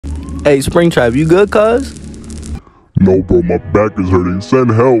Hey, Springtrap, you good, cuz? No, bro, my back is hurting.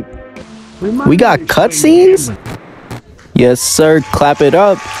 Send help. We got cutscenes? Yes, sir. Clap it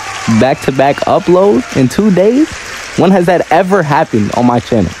up. Back-to-back upload in 2 days? When has that ever happened on my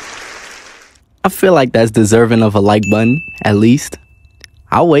channel? I feel like that's deserving of a like button, at least.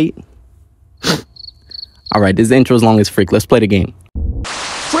 I'll wait. Alright, this intro is long as freak. Let's play the game.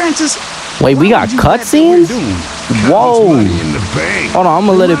 Francis, wait, we got cutscenes? Whoa. Hold on, I'm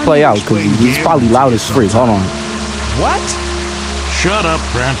gonna let it play out because it's probably loud as freak. Hold on. What? Shut up,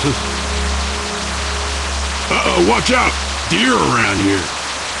 Francis. Uh-oh, watch out. Deer around here.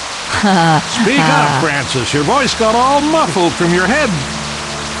 Speak up, Francis. Your voice got all muffled from your head.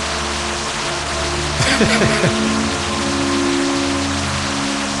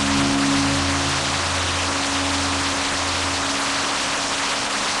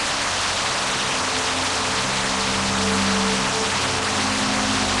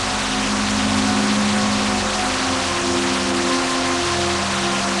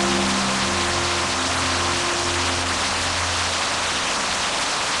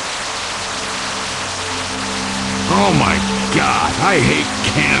 Oh my God, I hate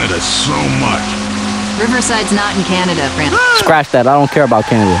Canada so much. Riverside's not in Canada, Francis. Scratch that, I don't care about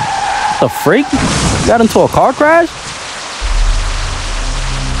Canada. The freak? Got into a car crash?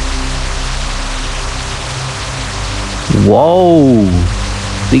 Whoa.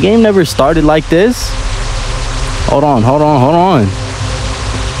 The game never started like this? Hold on.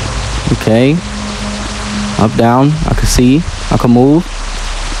 Okay. Up, down, I can see, I can move.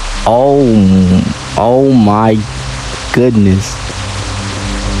 Oh my goodness.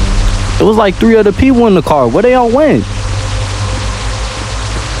 It was like 3 other people in the car. Where they all went?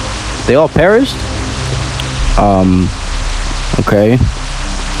 They all perished? Okay.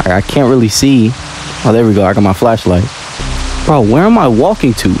 I can't really see. Oh, there we go. I got my flashlight. Bro, where am I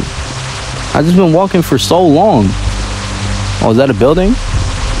walking to? I've just been walking for so long. Oh, is that a building?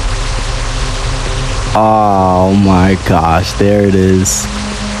 Oh my gosh, there it is.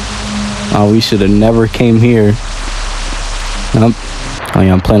 Oh, we should have never came here. Nope. Oh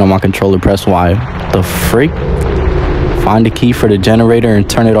yeah, I'm playing on my controller. Press Y. The freak? Find the key for the generator and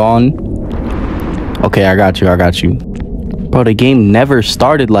turn it on. Okay, I got you. Bro, the game never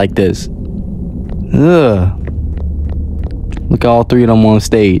started like this. Ugh. Look at all 3 of them on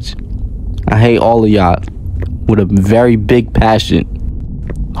stage. I hate all of y'all with a very big passion.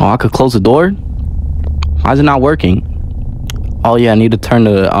 Oh, I could close the door? Why is it not working? Oh yeah, I need to turn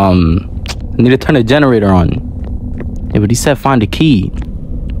the generator on. Yeah, but he said find the key.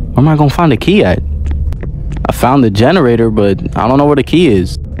 Where am I gonna find the key at? I found the generator, but I don't know where the key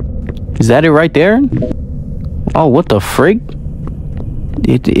is. Is that it right there? Oh, what the frig?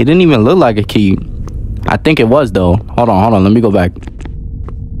 It didn't even look like a key. I think it was though. Hold on, let me go back.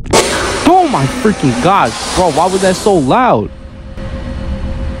 Oh my freaking gosh, bro, why was that so loud?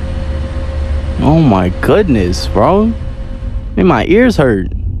 Oh my goodness, bro. Man, my ears hurt.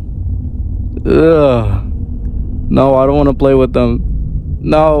 Ugh. No, I don't want to play with them.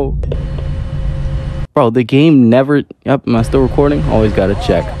 No. Bro, the game never... Yep, am I still recording? Always gotta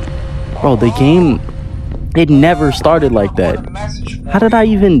check. Bro, the game... It never started like that. How did I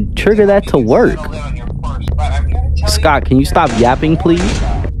even trigger that to work? Scott, can you stop yapping, please?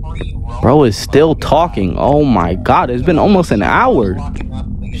 Bro is still talking. Oh my God, it's been almost an hour.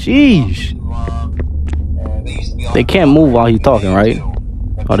 Sheesh. They can't move while he's talking, right?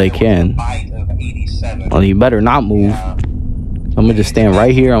 Oh, they can. Well, you better not move. I'm gonna just stand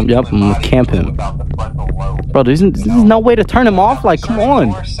right here. I'm gonna camp him. Bro, there's no way to turn him off. Like, come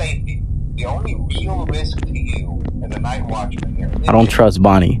on. I don't trust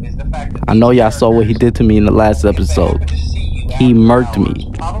Bonnie. I know y'all saw what he did to me in the last episode. He murked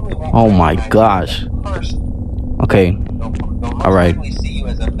me. Oh my gosh. Okay. All right.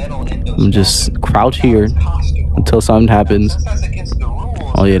 I'm just crouch here until something happens.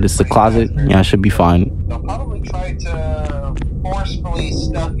 Oh yeah, this is the closet. Yeah, I should be fine. They'll probably try to forcefully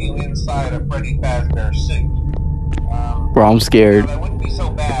stuff you inside a Freddy Fazbear suit. Bro, I'm scared.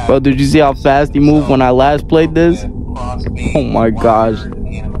 Bro, did you see how fast he moved when I last played this? Oh my gosh.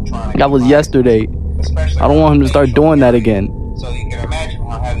 That was yesterday. I don't want him to start doing that again.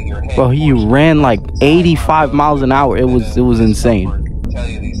 Bro, he ran like 85 miles an hour. It was insane.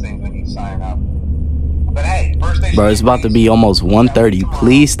 Bro, it's about to be almost 1:30.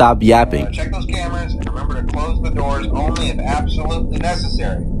 Please stop yapping. Check those cameras and remember to close the doors only if absolutely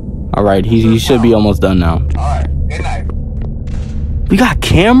necessary. Alright, he should be almost done now. Alright, good night. We got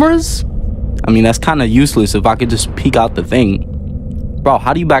cameras? I mean, that's kind of useless if I could just peek out the thing. Bro,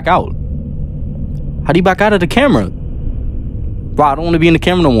 how do you back out? How do you back out of the camera? Bro, I don't want to be in the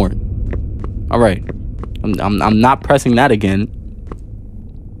camera no more. All right. I'm not pressing that again.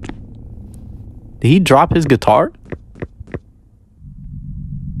 Did he drop his guitar?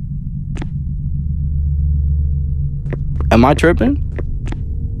 Am I tripping?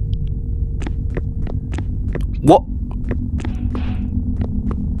 What?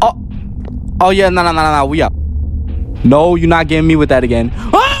 Oh yeah, no, we up. No, you're not getting me with that again.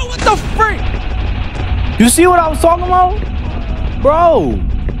 Oh, what the frick? You see what I was talking about? Bro,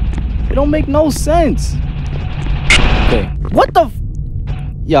 it don't make no sense. Okay, what the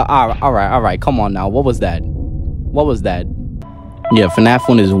yeah, all right, come on now. What was that? Yeah, Fnaf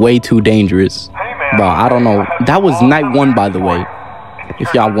 1 is way too dangerous. Bro, I don't know. That was night 1, by the way.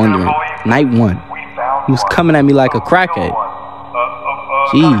 If y'all wondering. Night 1. He was coming at me like a crackhead.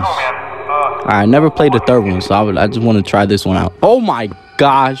 Jeez. I never played the 3rd one, so I just want to try this one out. Oh my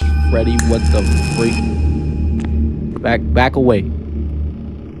gosh, Freddy, what the freak? Back away.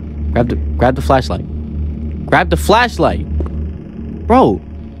 Grab the flashlight. Grab the flashlight. Bro,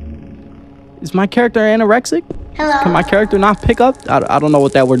 is my character anorexic? Hello. Can my character not pick up? I don't know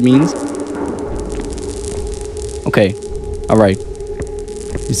what that word means. Okay, all right.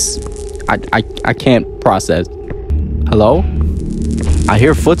 I can't process. Hello? I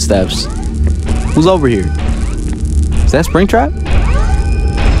hear footsteps. Who's over here? Is that Springtrap?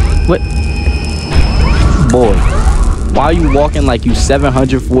 What? Boy, why are you walking like you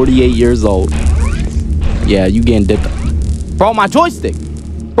 748 years old? Yeah, you getting dipped. Bro, my joystick.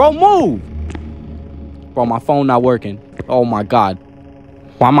 Bro, move. Bro, my phone not working. Oh my God.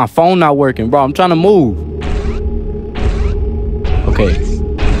 Why my phone not working? Bro, I'm trying to move. Okay.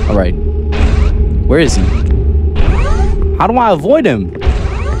 All right. Where is he? How do I avoid him?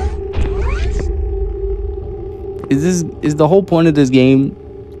 Is the whole point of this game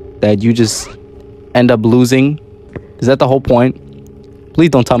that you just end up losing? Is that the whole point? Please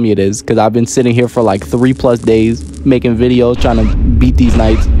don't tell me it is, because I've been sitting here for like 3+ days making videos trying to beat these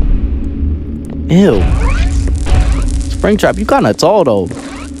nights. Ew. Springtrap, you kinda tall though.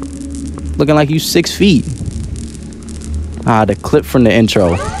 Looking like you 6 feet. Ah, the clip from the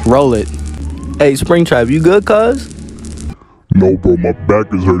intro. Roll it. Hey, Springtrap, you good, cuz? No, bro, my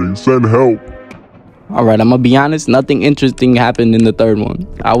back is hurting. Send help. Alright, I'm gonna be honest, nothing interesting happened in the 3rd one.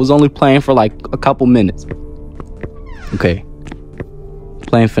 I was only playing for like a couple minutes. Okay.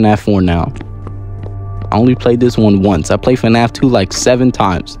 Playing Fnaf 4 now. I only played this one once. I played Fnaf 2 like 7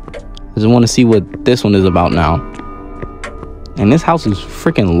 times. I just want to see what this one is about now. And this house is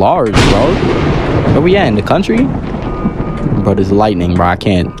freaking large, bro. Where we at, in the country? Bro, there's lightning, bro. I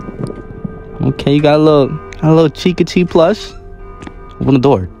can't. Okay, you got a little Chikachi plush. Open the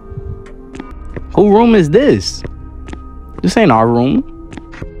door. Whose room is this? This ain't our room.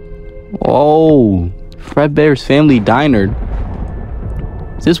 Oh, Fredbear's Family Diner.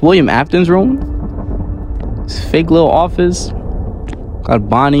 Is this William Afton's room? This fake little office. Got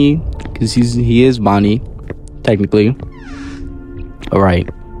Bonnie, because he is Bonnie, technically. All right.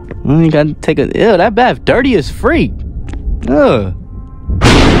 Well, you gotta take a. Ew, that bath dirty as freak. Ugh.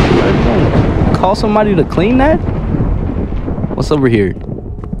 Call somebody to clean that? What's over here?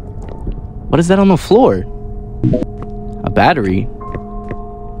 What is that on the floor? A battery.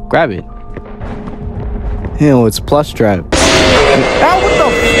 Grab it. Ew, it's plush trap. Ah, what the?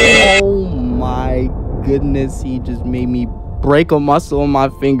 Oh my goodness! He just made me break a muscle on my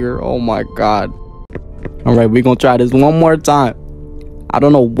finger. Oh my God. All right, we're gonna try this one more time. I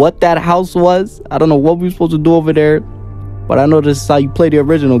don't know what that house was. I don't know what we were supposed to do over there, but I know this is how you play the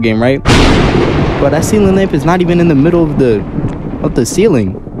original game, right? But that ceiling lamp is not even in the middle of the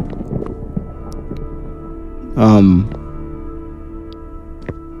ceiling.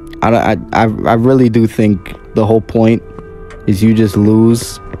 I really do think the whole point is you just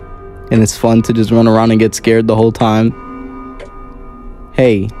lose, and it's fun to just run around and get scared the whole time.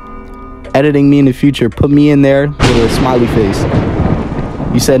 Hey, editing me in the future, put me in there with a smiley face.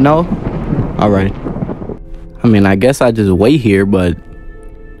 You said no? All right. I mean, I guess I just wait here, but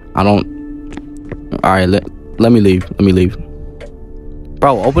I don't. All right, let me leave.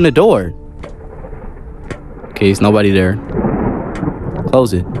 Bro, open the door. Okay, there's nobody there.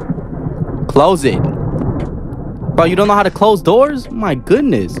 Close it. Close it. Bro, you don't know how to close doors? My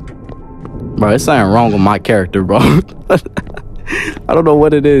goodness. Bro, there's something wrong with my character, bro. I don't know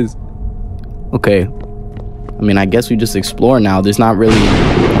what it is. Okay. I mean, I guess we just explore now. There's not really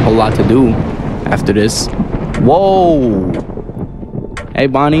a whole lot to do after this. Whoa. Hey,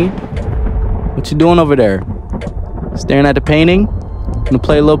 Bonnie. What you doing over there? Staring at the painting? Gonna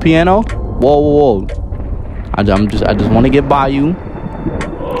play a little piano? Whoa. I just want to get by you.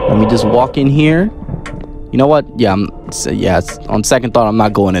 Let me just walk in here. You know what? Yeah, on second thought, I'm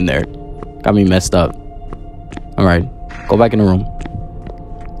not going in there. Got me messed up. All right. Go back in the room.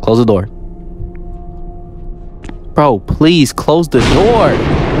 Close the door. Bro, please close the door.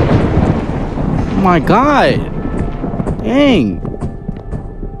 Oh my God. Dang.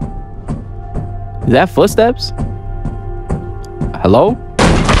 Is that footsteps? Hello?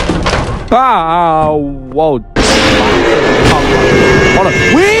 Ah, whoa. Hold on.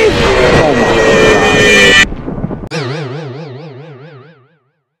 Weave! Oh my